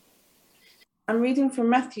I'm reading from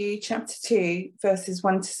Matthew chapter 2, verses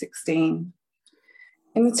 1 to 16.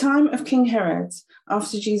 In the time of King Herod,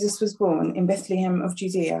 after Jesus was born in Bethlehem of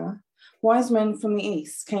Judea, wise men from the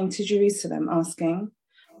east came to Jerusalem asking,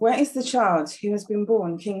 "Where is the child who has been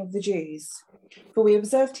born King of the Jews? For we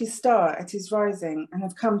observed his star at his rising and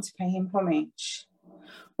have come to pay him homage."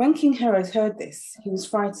 When King Herod heard this, he was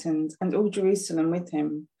frightened, and all Jerusalem with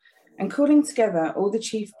him. And calling together all the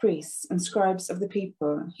chief priests and scribes of the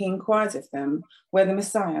people, he inquired of them where the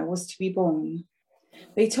Messiah was to be born.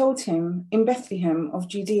 They told him, "In Bethlehem of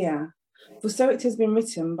Judea, for so it has been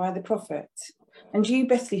written by the prophet. And you,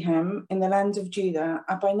 Bethlehem, in the land of Judah,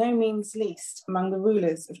 are by no means least among the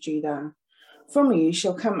rulers of Judah. From you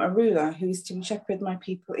shall come a ruler who is to shepherd my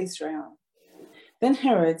people Israel." Then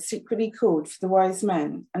Herod secretly called for the wise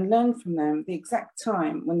men and learned from them the exact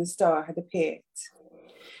time when the star had appeared.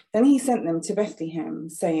 Then he sent them to Bethlehem,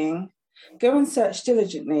 saying, "Go and search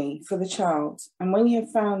diligently for the child, and when you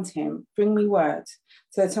have found him, bring me word,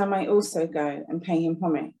 so that I may also go and pay him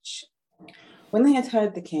homage." When they had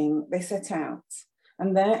heard the king, they set out,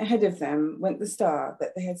 and there ahead of them went the star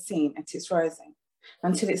that they had seen at its rising,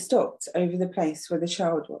 until it stopped over the place where the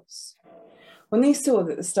child was. When they saw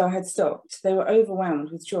that the star had stopped, they were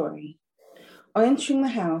overwhelmed with joy. On entering the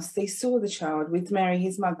house, they saw the child with Mary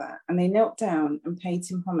his mother, and they knelt down and paid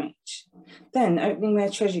him homage. Then, opening their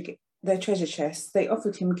treasure chests, they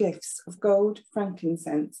offered him gifts of gold,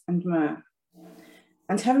 frankincense, and myrrh.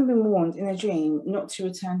 And having been warned in a dream not to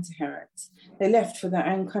return to Herod, they left for their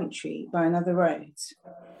own country by another road.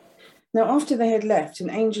 Now after they had left, an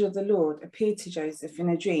angel of the Lord appeared to Joseph in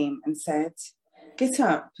a dream and said, "Get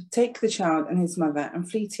up, take the child and his mother, and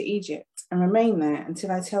flee to Egypt, and remain there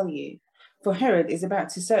until I tell you, for Herod is about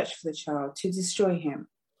to search for the child to destroy him."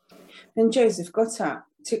 Then Joseph got up,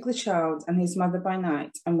 took the child and his mother by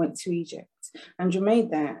night, and went to Egypt, and remained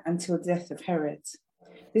there until the death of Herod.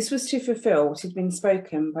 This was to fulfill what had been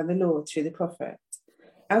spoken by the Lord through the prophet,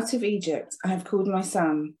 "Out of Egypt I have called my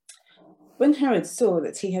son." When Herod saw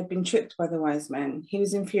that he had been tricked by the wise men, he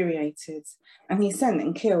was infuriated, and he sent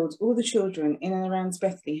and killed all the children in and around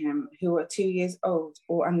Bethlehem who were 2 years old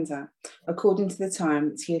or under, according to the time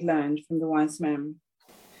that he had learned from the wise men.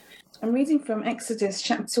 I'm reading from Exodus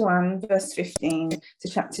chapter 1, verse 15 to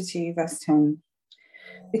chapter 2, verse 10.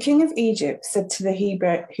 The king of Egypt said to the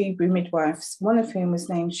Hebrew midwives, one of whom was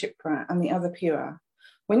named Shiphrah and the other Puah,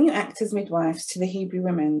 "When you act as midwives to the Hebrew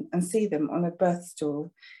women and see them on a birth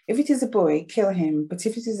stool, if it is a boy, kill him, but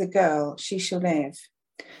if it is a girl, she shall live."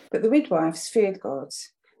 But the midwives feared God.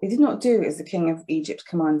 They did not do as the king of Egypt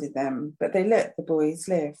commanded them, but they let the boys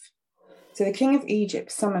live. So the king of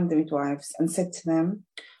Egypt summoned the midwives and said to them,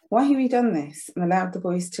 "Why have you done this and allowed the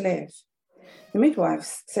boys to live?" The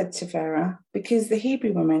midwives said to Pharaoh, "Because the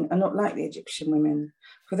Hebrew women are not like the Egyptian women,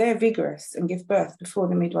 for they are vigorous and give birth before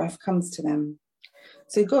the midwife comes to them."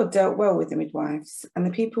 So God dealt well with the midwives, and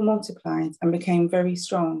the people multiplied and became very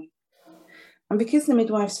strong. And because the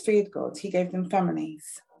midwives feared God, he gave them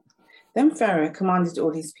families. Then Pharaoh commanded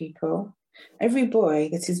all his people, "Every boy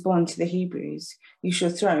that is born to the Hebrews you shall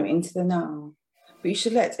throw into the Nile, but you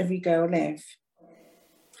shall let every girl live."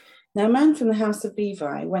 Now a man from the house of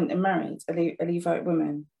Levi went and married a Levite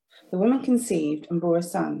woman. The woman conceived and bore a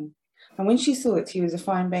son, and when she saw that he was a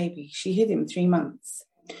fine baby, she hid him 3 months.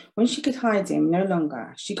 When she could hide him no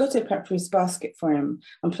longer, she got a papyrus basket for him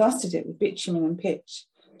and plastered it with bitumen and pitch.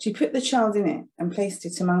 She put the child in it and placed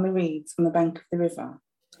it among the reeds on the bank of the river.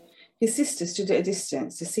 His sister stood at a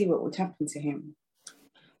distance to see what would happen to him.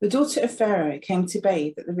 The daughter of Pharaoh came to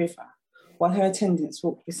bathe at the river, while her attendants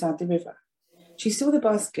walked beside the river. She saw the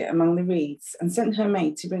basket among the reeds and sent her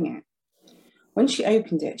maid to bring it. When she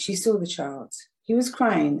opened it, she saw the child. He was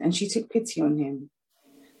crying, and she took pity on him.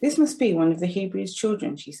 "This must be one of the Hebrews'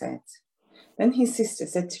 children," she said. Then his sister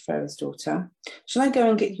said to Pharaoh's daughter, "Shall I go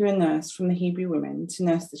and get you a nurse from the Hebrew women to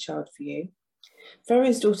nurse the child for you?"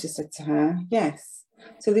 Pharaoh's daughter said to her, "Yes."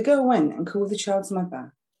 So the girl went and called the child's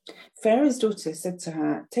mother. Pharaoh's daughter said to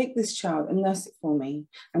her, "Take this child and nurse it for me,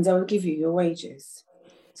 and I will give you your wages."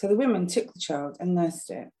 So the women took the child and nursed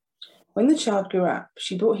it. When the child grew up,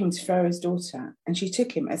 she brought him to Pharaoh's daughter, and she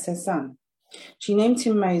took him as her son. She named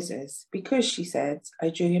him Moses, because, she said, "I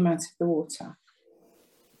drew him out of the water."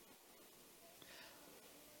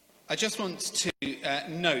 I just want to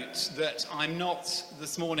note that I'm not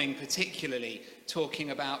this morning particularly talking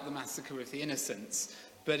about the massacre of the innocents,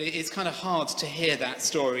 but it is kind of hard to hear that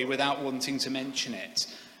story without wanting to mention it,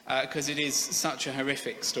 because it is such a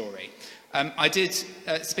horrific story. I did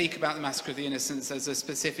speak about the Massacre of the Innocents as a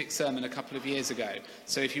specific sermon a couple of years ago,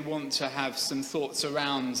 so if you want to have some thoughts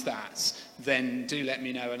around that, then do let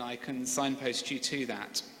me know and I can signpost you to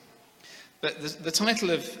that. But the title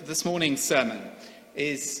of this morning's sermon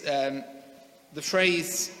is the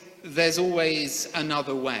phrase, "There's always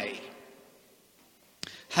another way."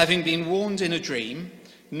 Having been warned in a dream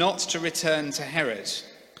not to return to Herod,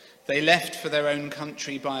 they left for their own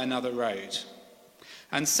country by another road.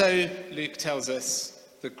 And so, Luke tells us,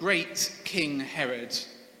 the great King Herod,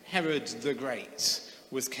 Herod the Great,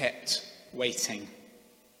 was kept waiting.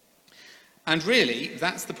 And really,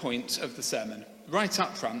 that's the point of the sermon, right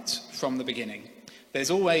up front from the beginning.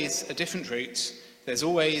 There's always a different route, there's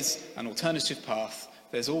always an alternative path,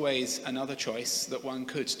 there's always another choice that one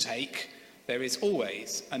could take, there is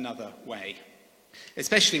always another way.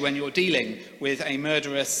 Especially when you're dealing with a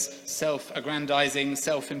murderous, self-aggrandizing,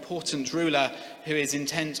 self-important ruler who is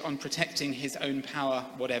intent on protecting his own power,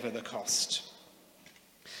 whatever the cost.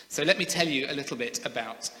 So let me tell you a little bit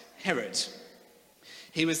about Herod.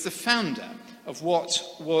 He was the founder of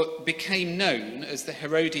what became known as the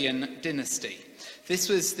Herodian dynasty. This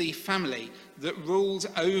was the family that ruled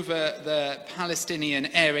over the Palestinian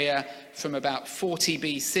area from about 40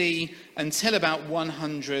 BC until about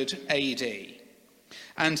 100 AD.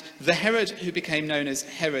 And the Herod who became known as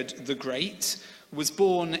Herod the Great was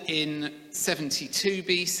born in 72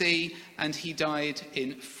 BC and he died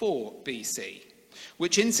in 4 BC,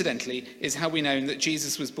 which incidentally is how we know that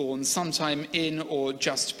Jesus was born sometime in or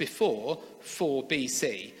just before 4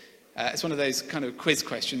 BC. It's one of those kind of quiz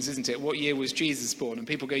questions, isn't it? What year was Jesus born? And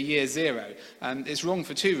people go year zero. It's wrong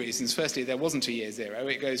for two reasons. Firstly, there wasn't a year zero.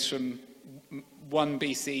 It goes from 1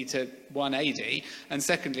 BC to 1 AD, and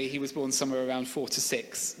secondly, he was born somewhere around 4 to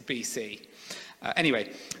 6 BC.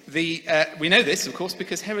 Anyway, we know this, of course,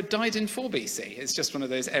 because Herod died in 4 BC. It's just one of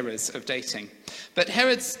those errors of dating. But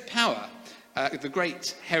Herod's power, the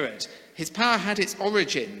great Herod, his power had its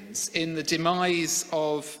origins in the demise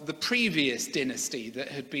of the previous dynasty that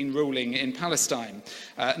had been ruling in Palestine,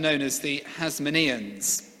 known as the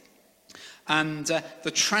Hasmoneans. And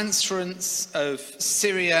the transference of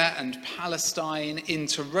Syria and Palestine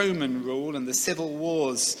into Roman rule and the civil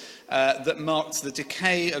wars that marked the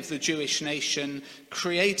decay of the Jewish nation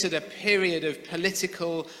created a period of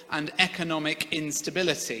political and economic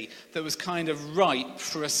instability that was kind of ripe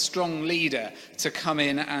for a strong leader to come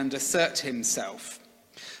in and assert himself.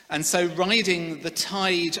 And so, riding the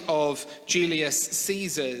tide of Julius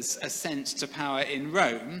Caesar's ascent to power in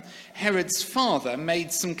Rome, Herod's father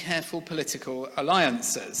made some careful political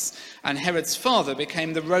alliances, and Herod's father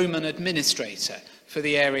became the Roman administrator for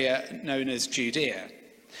the area known as Judea.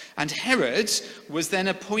 And Herod was then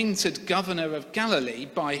appointed governor of Galilee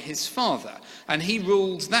by his father, and he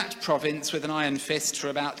ruled that province with an iron fist for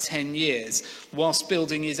about 10 years, whilst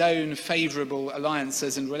building his own favourable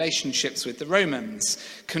alliances and relationships with the Romans,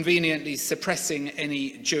 conveniently suppressing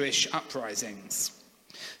any Jewish uprisings.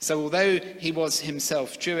 So although he was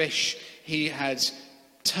himself Jewish, he had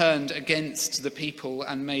turned against the people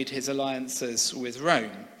and made his alliances with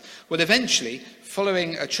Rome. Well, eventually,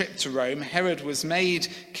 following a trip to Rome, Herod was made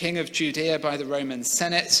king of Judea by the Roman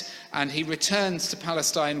Senate, and he returned to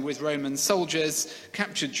Palestine with Roman soldiers,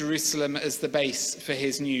 captured Jerusalem as the base for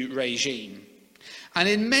his new regime. And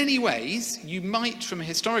in many ways, you might, from a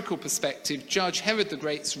historical perspective, judge Herod the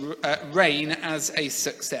Great's reign as a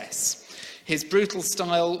success. His brutal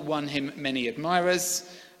style won him many admirers.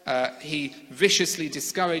 He viciously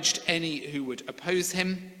discouraged any who would oppose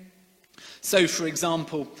him. So, for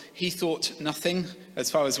example, he thought nothing, as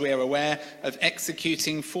far as we are aware, of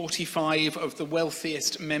executing 45 of the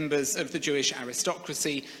wealthiest members of the Jewish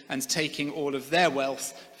aristocracy and taking all of their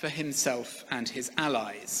wealth for himself and his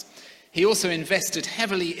allies. He also invested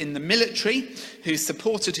heavily in the military, who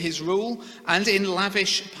supported his rule, and in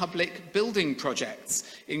lavish public building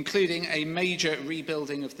projects, including a major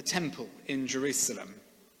rebuilding of the temple in Jerusalem.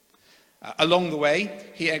 Along the way,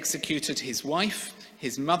 he executed his wife,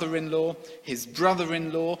 his mother-in-law, his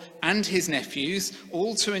brother-in-law, and his nephews,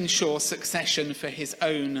 all to ensure succession for his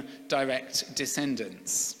own direct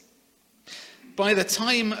descendants. By the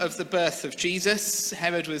time of the birth of Jesus,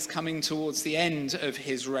 Herod was coming towards the end of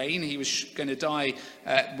his reign. He was going to die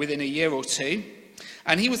within a year or two,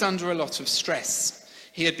 and he was under a lot of stress.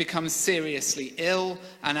 He had become seriously ill,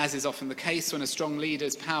 and as is often the case when a strong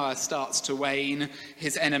leader's power starts to wane,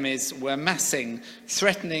 his enemies were massing,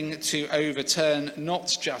 threatening to overturn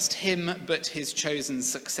not just him, but his chosen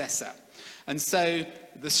successor. And so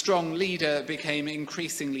the strong leader became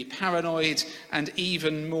increasingly paranoid and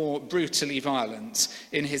even more brutally violent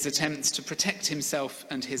in his attempts to protect himself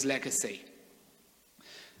and his legacy.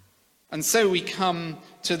 And so we come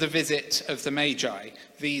to the visit of the Magi,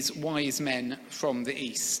 these wise men from the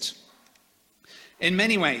east. In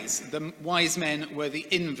many ways, the wise men were the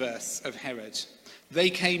inverse of Herod. They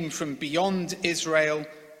came from beyond Israel.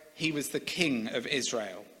 He was the king of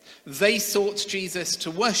Israel. They sought Jesus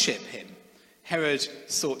to worship him. Herod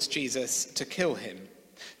sought Jesus to kill him.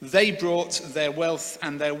 They brought their wealth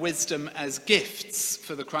and their wisdom as gifts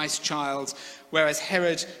for the Christ child, whereas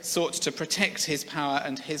Herod sought to protect his power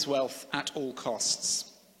and his wealth at all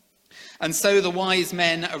costs. And so the wise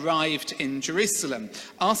men arrived in Jerusalem,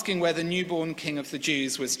 asking where the newborn king of the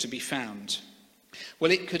Jews was to be found.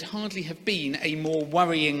 Well, it could hardly have been a more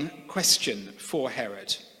worrying question for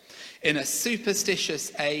Herod. In a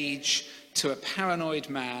superstitious age, to a paranoid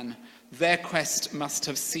man, their quest must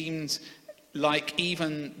have seemed like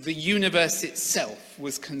even the universe itself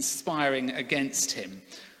was conspiring against him.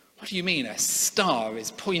 What do you mean a star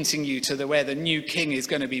is pointing you to where the new king is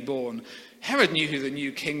going to be born? Herod knew who the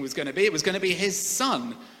new king was going to be. It was going to be his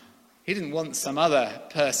son. He didn't want some other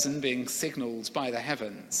person being signalled by the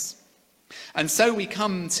heavens. And so we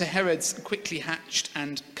come to Herod's quickly hatched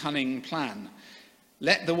and cunning plan.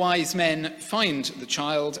 Let the wise men find the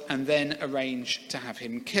child and then arrange to have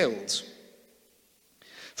him killed.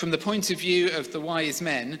 From the point of view of the wise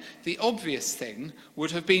men, the obvious thing would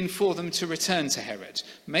have been for them to return to Herod,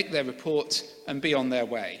 make their report and be on their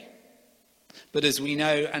way. But as we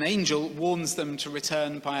know, an angel warns them to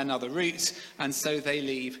return by another route, and so they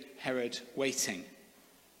leave Herod waiting.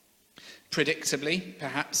 Predictably,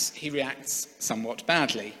 perhaps he reacts somewhat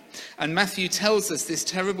badly. And Matthew tells us this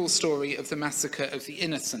terrible story of the massacre of the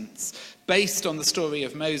innocents, based on the story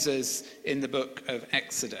of Moses in the book of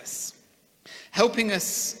Exodus, helping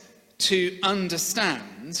us to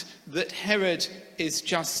understand that Herod is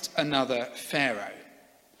just another Pharaoh.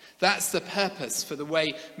 That's the purpose for the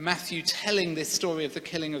way Matthew telling this story of the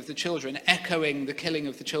killing of the children, echoing the killing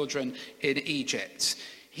of the children in Egypt.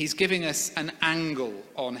 He's giving us an angle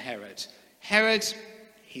on Herod. Herod,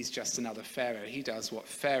 he's just another Pharaoh. He does what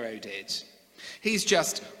Pharaoh did. He's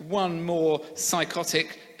just one more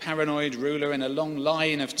psychotic, paranoid ruler in a long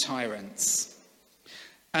line of tyrants.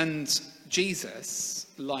 And Jesus,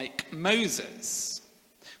 like Moses,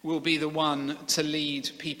 will be the one to lead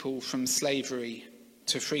people from slavery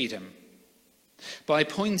to freedom by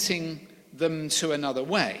pointing them to another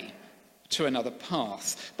way, to another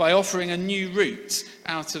path, by offering a new route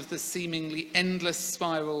out of the seemingly endless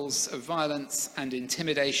spirals of violence and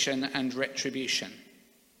intimidation and retribution.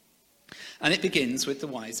 And it begins with the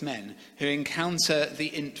wise men who encounter the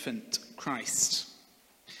infant Christ.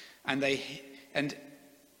 And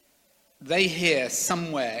they hear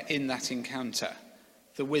somewhere in that encounter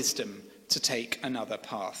the wisdom to take another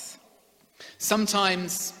path.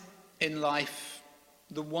 Sometimes in life,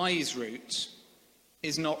 the wise route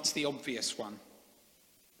is not the obvious one.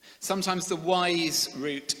 Sometimes the wise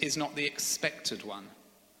route is not the expected one.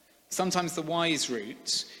 Sometimes the wise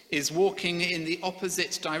route is walking in the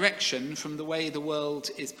opposite direction from the way the world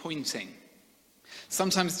is pointing.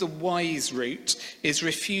 Sometimes the wise route is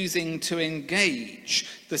refusing to engage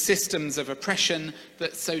the systems of oppression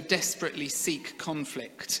that so desperately seek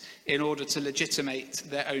conflict in order to legitimate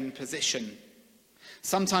their own position.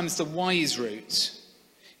 Sometimes the wise route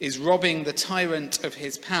is robbing the tyrant of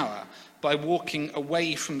his power by walking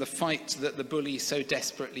away from the fight that the bully so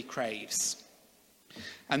desperately craves.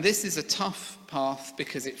 And this is a tough path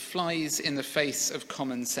because it flies in the face of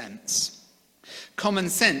common sense. Common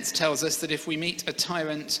sense tells us that if we meet a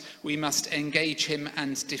tyrant, we must engage him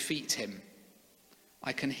and defeat him.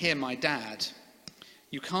 I can hear my dad.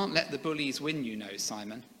 You can't let the bullies win, you know,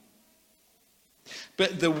 Simon.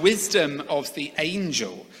 But the wisdom of the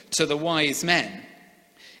angel to the wise men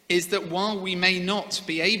is that while we may not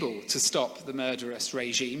be able to stop the murderous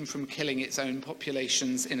regime from killing its own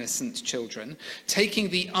population's innocent children, taking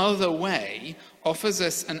the other way offers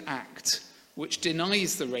us an act which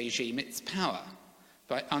denies the regime its power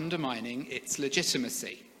by undermining its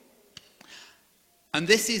legitimacy. And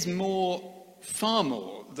this is far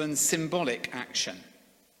more than symbolic action.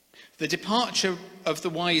 The departure of the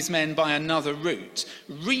wise men by another route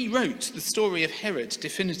rewrote the story of Herod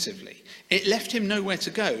definitively. It left him nowhere to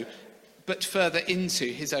go but further into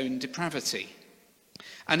his own depravity.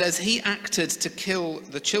 And as he acted to kill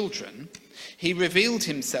the children, he revealed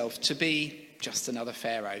himself to be just another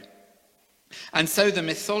Pharaoh. And so the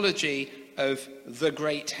mythology of the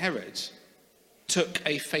great Herod took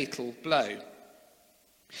a fatal blow.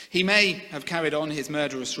 He may have carried on his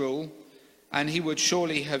murderous rule, and he would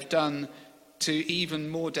surely have done to even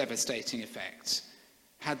more devastating effect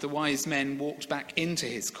had the wise men walked back into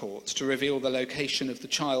his court to reveal the location of the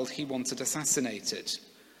child he wanted assassinated.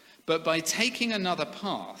 But by taking another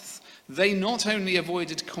path, They not only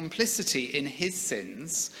avoided complicity in his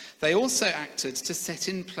sins, they also acted to set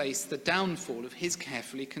in place the downfall of his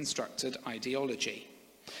carefully constructed ideology.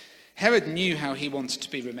 Herod knew how he wanted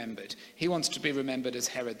to be remembered. He wanted to be remembered as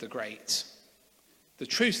Herod the Great. The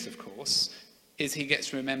truth, of course, is he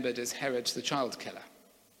gets remembered as Herod the child killer.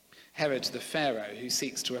 Herod the Pharaoh who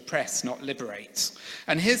seeks to oppress, not liberate.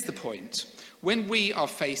 And here's the point. When we are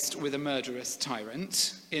faced with a murderous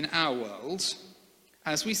tyrant in our world,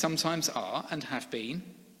 as we sometimes are and have been,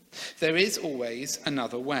 there is always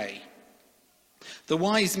another way. The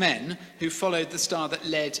wise men who followed the star that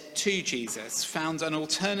led to Jesus found an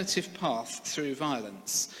alternative path through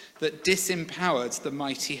violence that disempowered the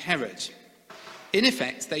mighty Herod. In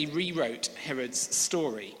effect, they rewrote Herod's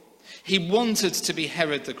story. He wanted to be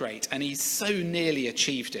Herod the Great, and he so nearly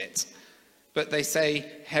achieved it. But they say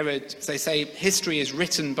history is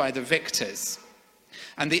written by the victors.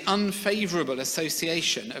 And the unfavourable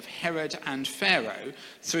association of Herod and Pharaoh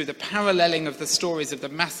through the paralleling of the stories of the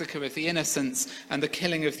massacre of the innocents and the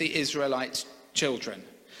killing of the Israelite children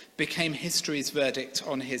became history's verdict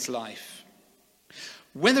on his life.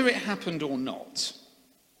 Whether it happened or not,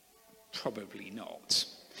 probably not,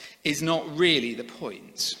 is not really the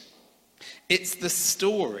point. It's the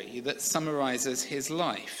story that summarises his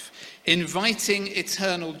life, inviting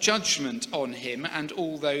eternal judgment on him and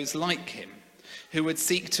all those like him, who would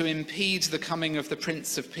seek to impede the coming of the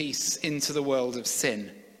Prince of Peace into the world of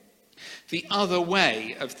sin. The other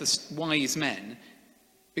way of the wise men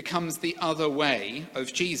becomes the other way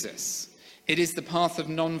of Jesus. It is the path of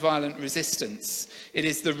non-violent resistance. It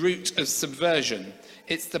is the route of subversion.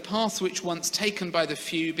 It's the path which, once taken by the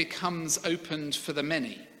few, becomes opened for the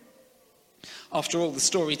many. After all, the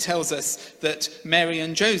story tells us that Mary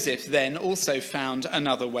and Joseph then also found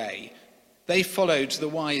another way. They followed the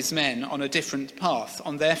wise men on a different path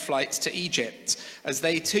on their flight to Egypt, as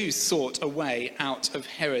they too sought a way out of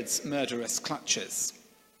Herod's murderous clutches.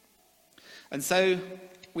 And so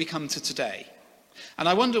we come to today. And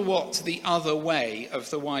I wonder what the other way of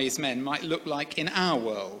the wise men might look like in our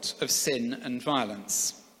world of sin and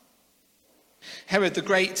violence. Herod the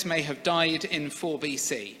Great may have died in 4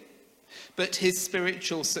 BC, but his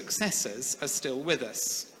spiritual successors are still with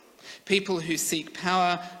us. People who seek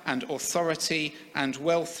power and authority and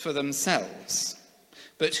wealth for themselves,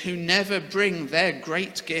 but who never bring their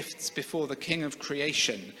great gifts before the King of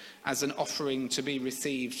creation as an offering to be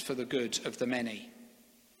received for the good of the many.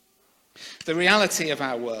 The reality of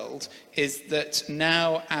our world is that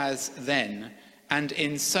now as then, and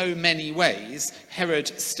in so many ways, Herod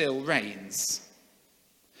still reigns.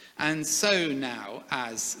 And so now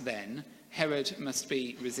as then, Herod must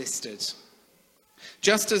be resisted.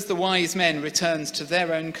 Just as the wise men returned to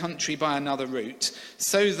their own country by another route,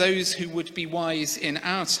 so those who would be wise in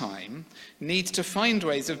our time need to find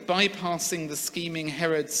ways of bypassing the scheming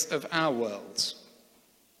Herods of our world.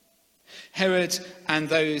 Herod and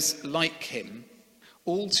those like him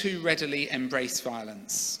all too readily embrace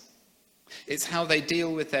violence. It's how they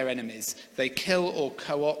deal with their enemies. They kill or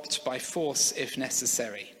co-opt by force if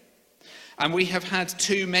necessary. And we have had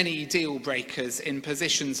too many deal breakers in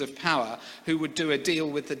positions of power who would do a deal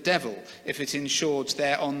with the devil if it ensured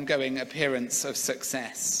their ongoing appearance of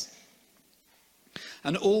success.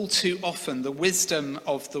 And all too often, the wisdom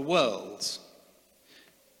of the world,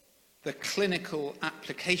 the clinical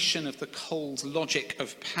application of the cold logic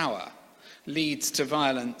of power, leads to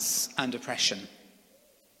violence and oppression.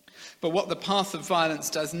 But what the path of violence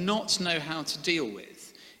does not know how to deal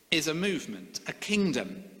with is a movement, a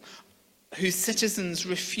kingdom, whose citizens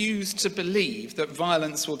refuse to believe that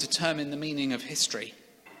violence will determine the meaning of history.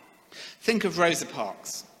 Think of Rosa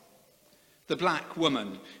Parks, the black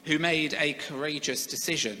woman who made a courageous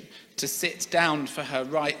decision to sit down for her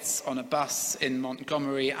rights on a bus in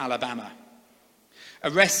Montgomery, Alabama.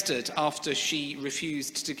 Arrested after she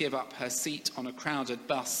refused to give up her seat on a crowded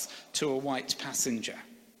bus to a white passenger.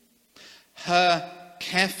 Her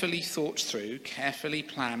carefully thought through, carefully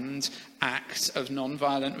planned act of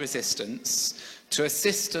non-violent resistance to a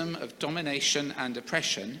system of domination and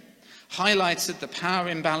oppression highlighted the power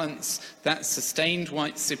imbalance that sustained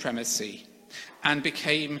white supremacy and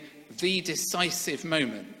became the decisive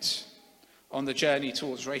moment on the journey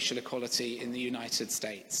towards racial equality in the United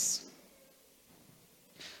States.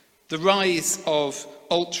 The rise of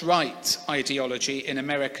alt-right ideology in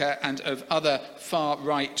America and of other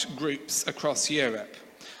far-right groups across Europe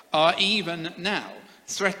are even now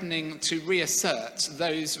threatening to reassert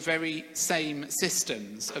those very same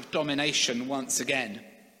systems of domination once again.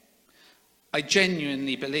 I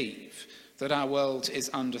genuinely believe that our world is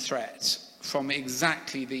under threat from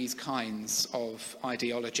exactly these kinds of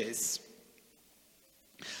ideologies.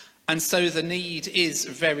 And so the need is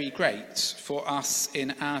very great for us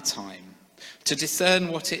in our time to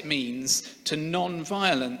discern what it means to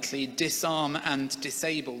non-violently disarm and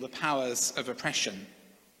disable the powers of oppression.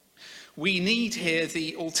 We need here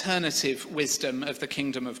the alternative wisdom of the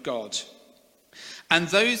kingdom of God. And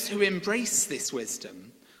those who embrace this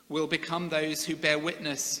wisdom will become those who bear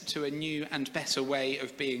witness to a new and better way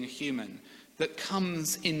of being human that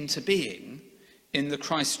comes into being in the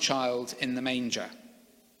Christ child in the manger.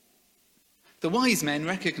 The wise men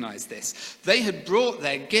recognized this. They had brought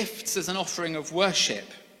their gifts as an offering of worship.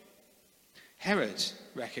 Herod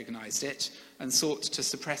recognized it and sought to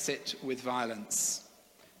suppress it with violence.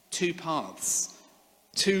 Two paths,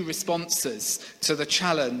 two responses to the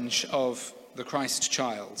challenge of the Christ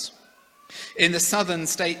child. In the southern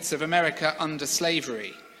states of America under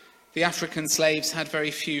slavery, the African slaves had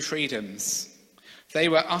very few freedoms. They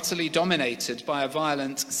were utterly dominated by a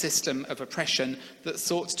violent system of oppression that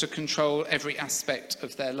sought to control every aspect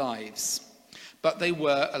of their lives. But they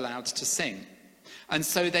were allowed to sing, and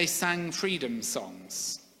so they sang freedom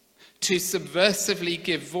songs to subversively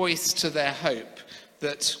give voice to their hope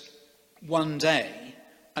that one day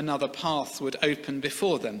another path would open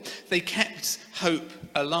before them. They kept hope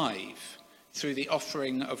alive through the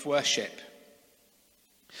offering of worship.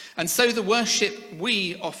 And so the worship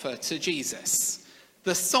we offer to Jesus,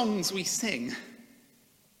 the songs we sing,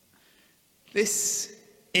 this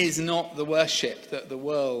is not the worship that the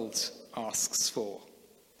world asks for,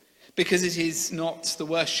 because it is not the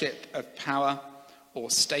worship of power or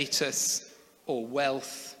status or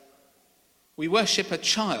wealth. We worship a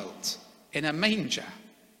child in a manger.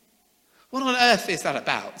 What on earth is that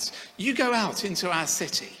about? You go out into our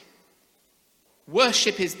city.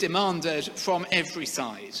 Worship is demanded from every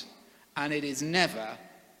side, and it is never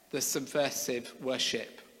the subversive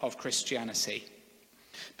worship of Christianity,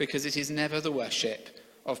 because it is never the worship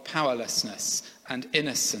of powerlessness and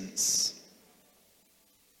innocence.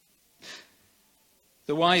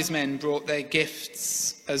 The wise men brought their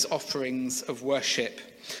gifts as offerings of worship,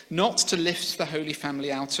 not to lift the Holy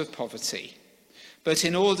Family out of poverty, but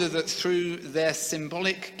in order that through their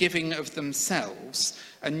symbolic giving of themselves,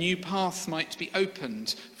 a new path might be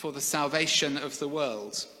opened for the salvation of the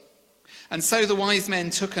world. And so the wise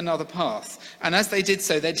men took another path, and as they did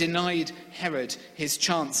so, they denied Herod his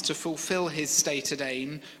chance to fulfill his stated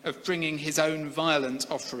aim of bringing his own violent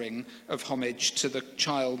offering of homage to the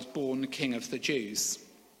child born King of the Jews.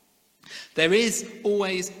 There is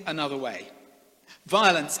always another way.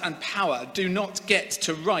 Violence and power do not get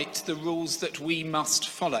to write the rules that we must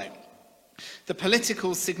follow. The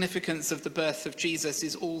political significance of the birth of Jesus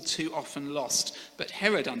is all too often lost, but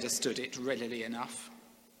Herod understood it readily enough.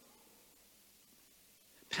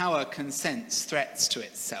 Power consents threats to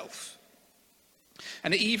itself.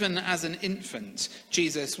 And even as an infant,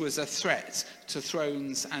 Jesus was a threat to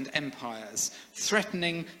thrones and empires,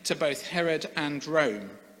 threatening to both Herod and Rome.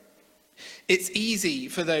 It's easy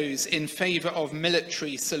for those in favour of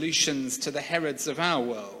military solutions to the Herods of our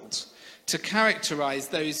world to characterise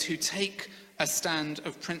those who take a stand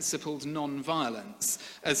of principled non-violence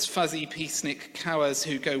as fuzzy peacenik cowards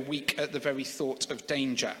who go weak at the very thought of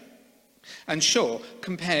danger. And sure,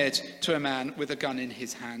 compared to a man with a gun in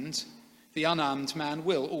his hand, the unarmed man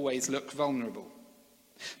will always look vulnerable.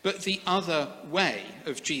 But the other way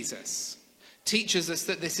of Jesus teaches us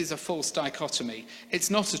that this is a false dichotomy.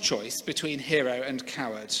 It's not a choice between hero and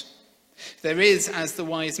coward. There is, as the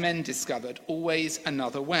wise men discovered, always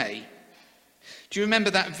another way. Do you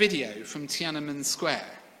remember that video from Tiananmen Square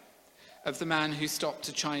of the man who stopped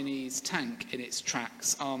a Chinese tank in its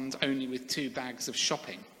tracks, armed only with 2 bags of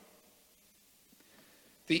shopping?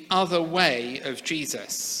 The other way of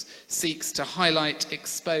Jesus seeks to highlight,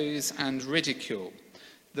 expose, and ridicule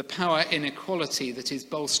the power inequality that is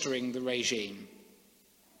bolstering the regime.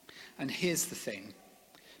 And here's the thing.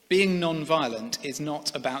 Being non-violent is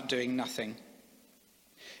not about doing nothing.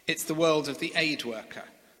 It's the world of the aid worker,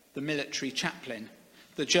 the military chaplain,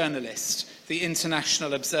 the journalist, the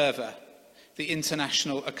international observer, the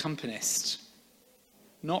international accompanist.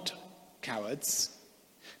 Not cowards,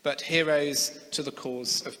 but heroes to the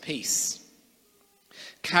cause of peace.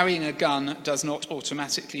 Carrying a gun does not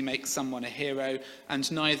automatically make someone a hero,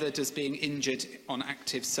 and neither does being injured on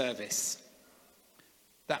active service.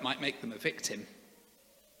 That might make them a victim.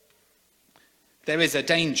 There is a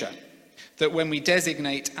danger that when we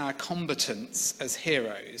designate our combatants as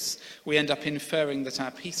heroes, we end up inferring that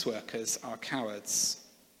our peace workers are cowards.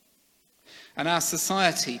 And our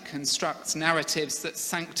society constructs narratives that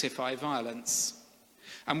sanctify violence,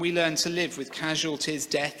 and we learn to live with casualties,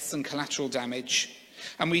 deaths, and collateral damage.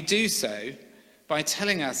 And we do so by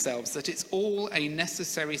telling ourselves that it's all a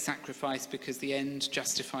necessary sacrifice because the end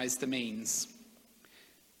justifies the means.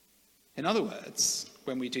 In other words,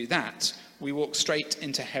 when we do that, we walk straight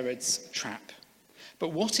into Herod's trap.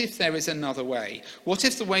 But what if there is another way? What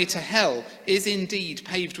if the way to hell is indeed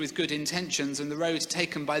paved with good intentions and the road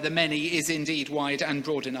taken by the many is indeed wide and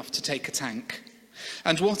broad enough to take a tank?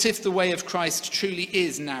 And what if the way of Christ truly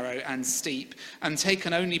is narrow and steep and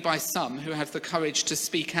taken only by some who have the courage to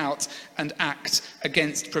speak out and act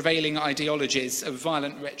against prevailing ideologies of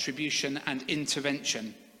violent retribution and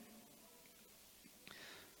intervention?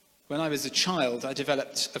 When I was a child, I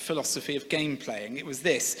developed a philosophy of game playing. It was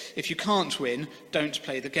this: if you can't win, don't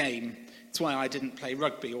play the game. It's why I didn't play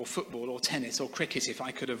rugby or football or tennis or cricket if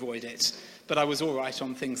I could avoid it. But I was all right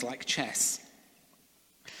on things like chess.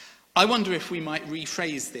 I wonder if we might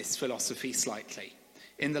rephrase this philosophy slightly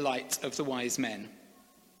in the light of the wise men.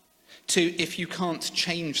 To, if you can't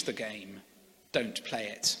change the game, don't play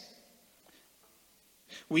it.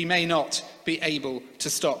 We may not be able to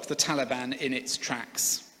stop the Taliban in its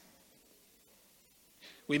tracks.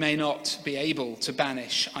 We may not be able to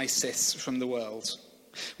banish ISIS from the world.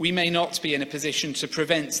 We may not be in a position to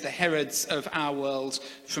prevent the Herods of our world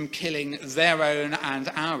from killing their own and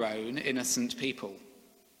our own innocent people.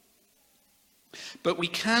 But we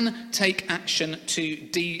can take action to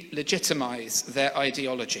delegitimize their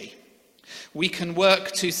ideology. We can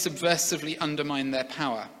work to subversively undermine their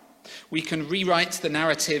power. We can rewrite the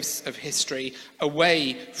narratives of history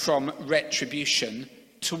away from retribution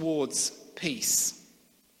towards peace.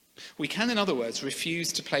 We can, in other words,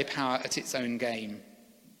 refuse to play power at its own game.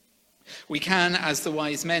 We can, as the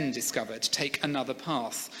wise men discovered, take another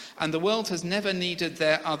path, and the world has never needed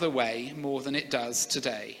their other way more than it does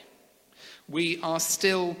today. We are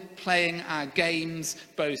still playing our games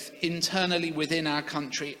both internally within our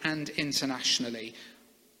country and internationally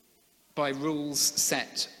by rules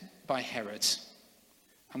set by Herod,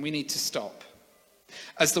 and we need to stop.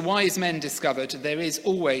 As the wise men discovered, there is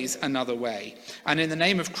always another way, and in the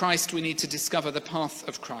name of Christ we need to discover the path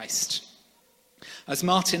of Christ. As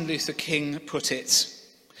Martin Luther King put it,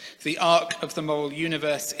 the arc of the moral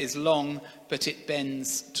universe is long, but it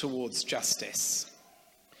bends towards justice.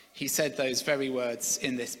 He said those very words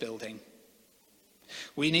in this building.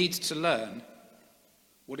 We need to learn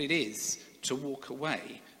what it is to walk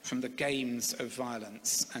away from the games of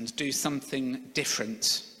violence and do something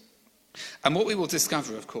different. And what we will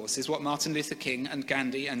discover, of course, is what Martin Luther King and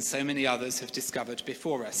Gandhi and so many others have discovered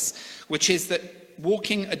before us, which is that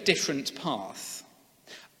walking a different path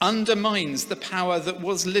undermines the power that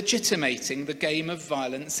was legitimating the game of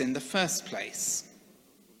violence in the first place.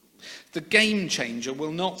 The game changer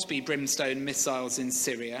will not be brimstone missiles in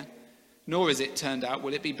Syria, nor, as it turned out,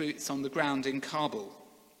 will it be boots on the ground in Kabul.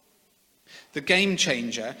 The game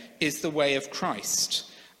changer is the way of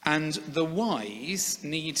Christ, and the wise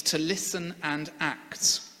need to listen and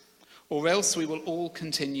act, or else we will all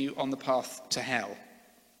continue on the path to hell.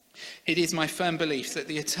 It is my firm belief that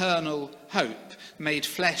the eternal hope made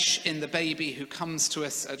flesh in the baby who comes to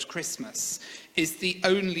us at Christmas is the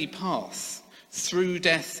only path through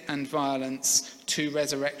death and violence to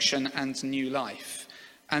resurrection and new life.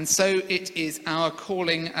 And so it is our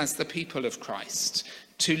calling as the people of Christ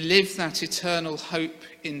to live that eternal hope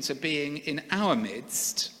into being in our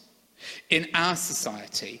midst, in our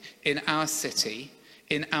society, in our city,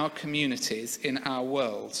 in our communities, in our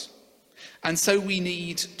world. And so we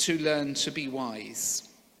need to learn to be wise.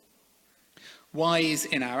 Wise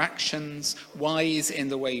in our actions, wise in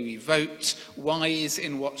the way we vote, wise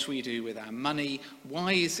in what we do with our money,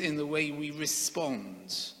 wise in the way we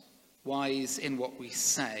respond, wise in what we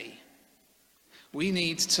say. We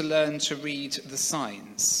need to learn to read the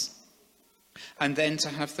signs and then to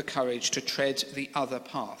have the courage to tread the other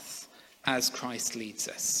path as Christ leads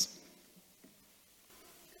us.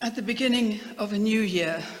 At the beginning of a new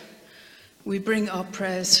year, we bring our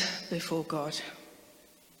prayers before God.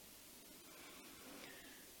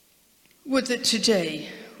 Would that today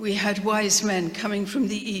we had wise men coming from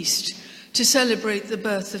the East to celebrate the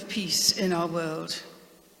birth of peace in our world.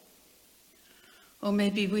 Or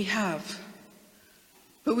maybe we have,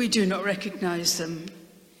 but we do not recognize them.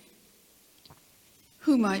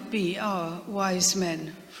 Who might be our wise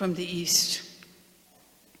men from the East?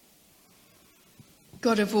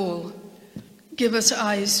 God of all, give us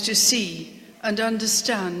eyes to see and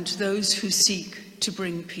understand those who seek to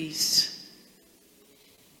bring peace.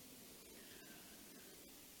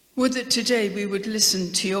 Would that today we would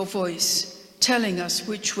listen to your voice, telling us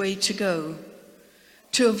which way to go,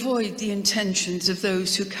 to avoid the intentions of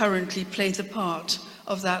those who currently play the part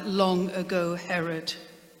of that long ago Herod.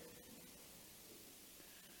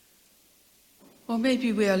 Or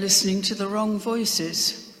maybe we are listening to the wrong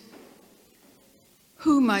voices.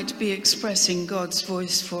 Who might be expressing God's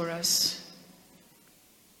voice for us?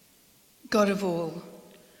 God of all,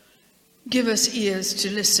 give us ears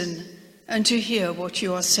to listen and to hear what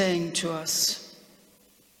you are saying to us.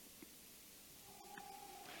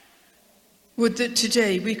 Would that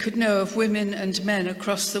today we could know of women and men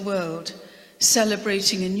across the world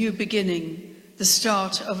celebrating a new beginning, the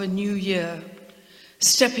start of a new year,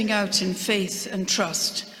 stepping out in faith and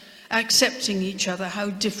trust, accepting each other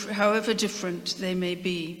however different they may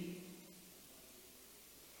be.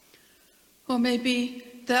 Or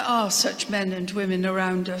maybe there are such men and women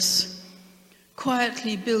around us,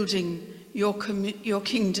 quietly building your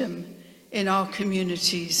kingdom in our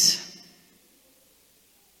communities.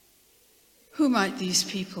 Who might these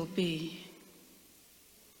people be?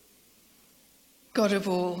 God of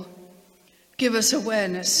all, give us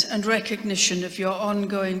awareness and recognition of your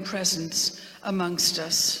ongoing presence amongst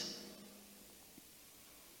us.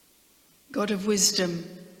 God of wisdom,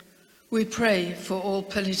 we pray for all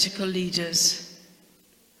political leaders,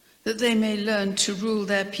 that they may learn to rule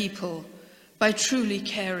their people by truly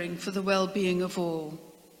caring for the well-being of all,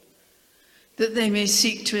 that they may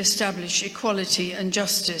seek to establish equality and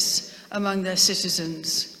justice among their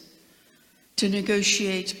citizens, to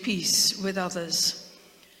negotiate peace with others,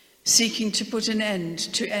 seeking to put an end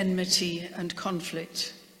to enmity and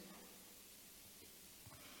conflict.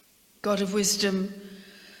 God of wisdom,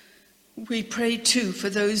 we pray too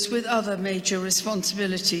for those with other major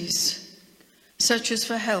responsibilities, such as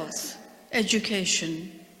for health,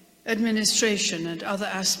 education, administration, and other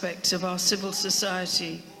aspects of our civil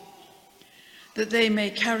society, that they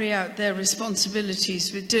may carry out their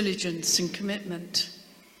responsibilities with diligence and commitment,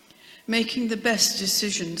 making the best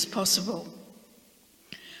decisions possible,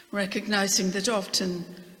 recognizing that often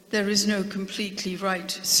there is no completely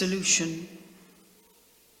right solution.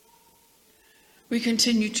 We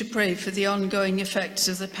continue to pray for the ongoing effects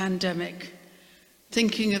of the pandemic,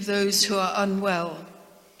 thinking of those who are unwell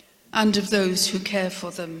and of those who care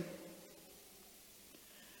for them.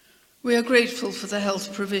 We are grateful for the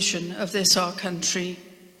health provision of this our country,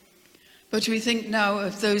 but we think now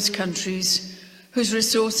of those countries whose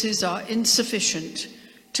resources are insufficient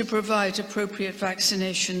to provide appropriate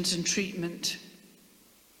vaccinations and treatment.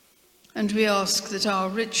 And we ask that our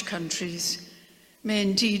rich countries may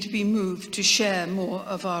indeed be moved to share more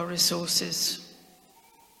of our resources.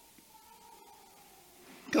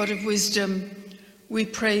 God of wisdom, we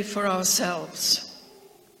pray for ourselves.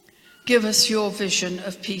 Give us your vision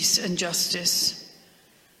of peace and justice,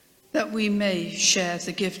 that we may share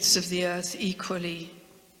the gifts of the earth equally.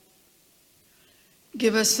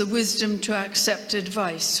 Give us the wisdom to accept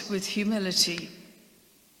advice with humility,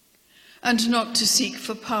 and not to seek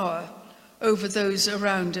for power over those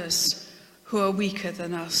around us who are weaker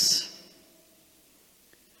than us.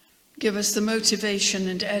 Give us the motivation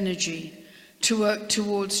and energy to work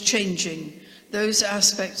towards changing those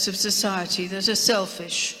aspects of society that are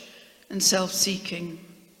selfish and self-seeking.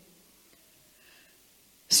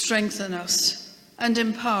 Strengthen us and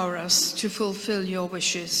empower us to fulfill your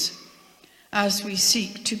wishes as we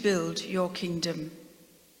seek to build your kingdom.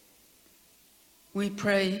 We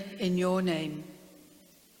pray in your name.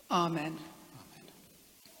 Amen.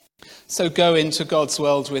 So go into God's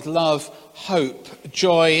world with love, hope,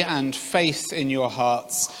 joy, and faith in your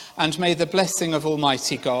hearts, and may the blessing of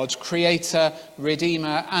Almighty God, Creator,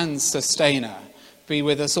 Redeemer, and Sustainer, be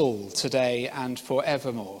with us all today and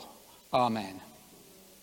forevermore. Amen.